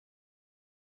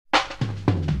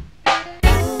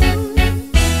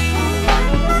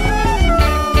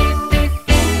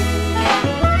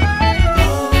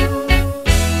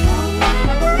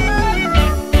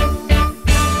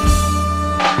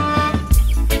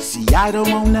I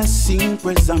don't wanna seem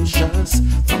presumptuous.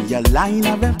 From your line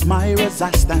of admirers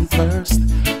I stand first.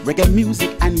 Reggae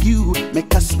music and you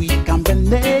make a sweet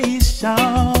combination.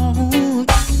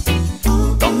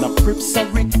 Down the Crips I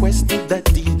requested the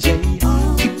DJ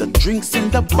keep the drinks in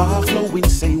the bar flowing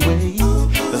same way.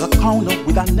 There's a corner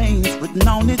with our names written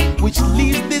on it, which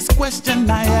leaves this question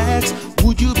I ask: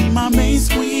 would you be my main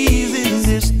squeeze in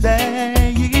this dance?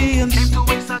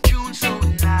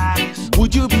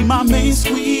 Would you be my main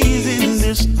squeeze in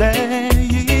this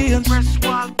dance? Press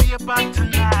wallpaper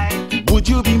tonight. Would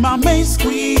you be my main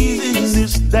squeeze in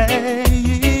this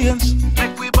dance?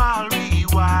 Make we ball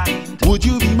rewind. Would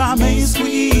you be my main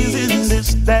squeeze in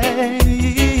this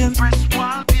dance? Press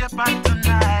wallpaper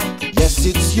tonight. Yes,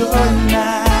 it's your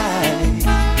night.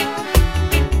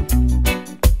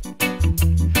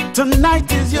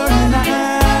 Tonight is your night.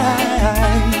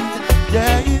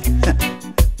 Yeah.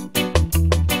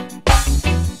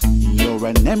 You're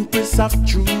an empress of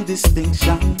true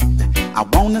distinction. I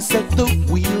wanna set the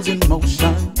wheels in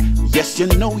motion. Yes, you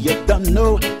know, you don't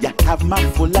know, you have my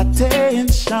full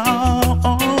attention.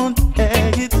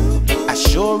 Hey. As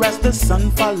sure as the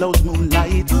sun follows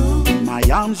moonlight, in my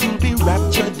arms you'll be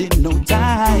raptured in no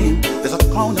time. There's a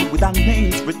corner with our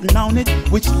names written on it,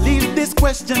 which leaves this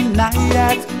question I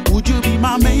ask: would you be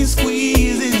my main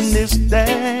squeeze in this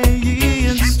dance?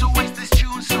 Shame to waste this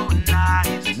tune so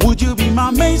nice. Would you be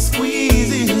my main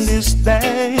squeeze in this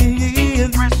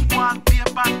dance? Press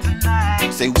wallpaper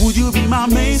tonight. Say, would you be my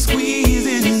main squeeze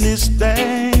in this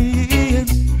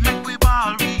dance? Make we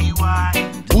ball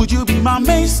rewind. Would you be my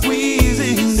main squeeze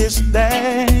in this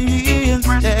dance?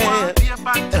 Press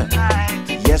wallpaper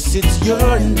tonight. Yes, it's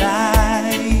your night.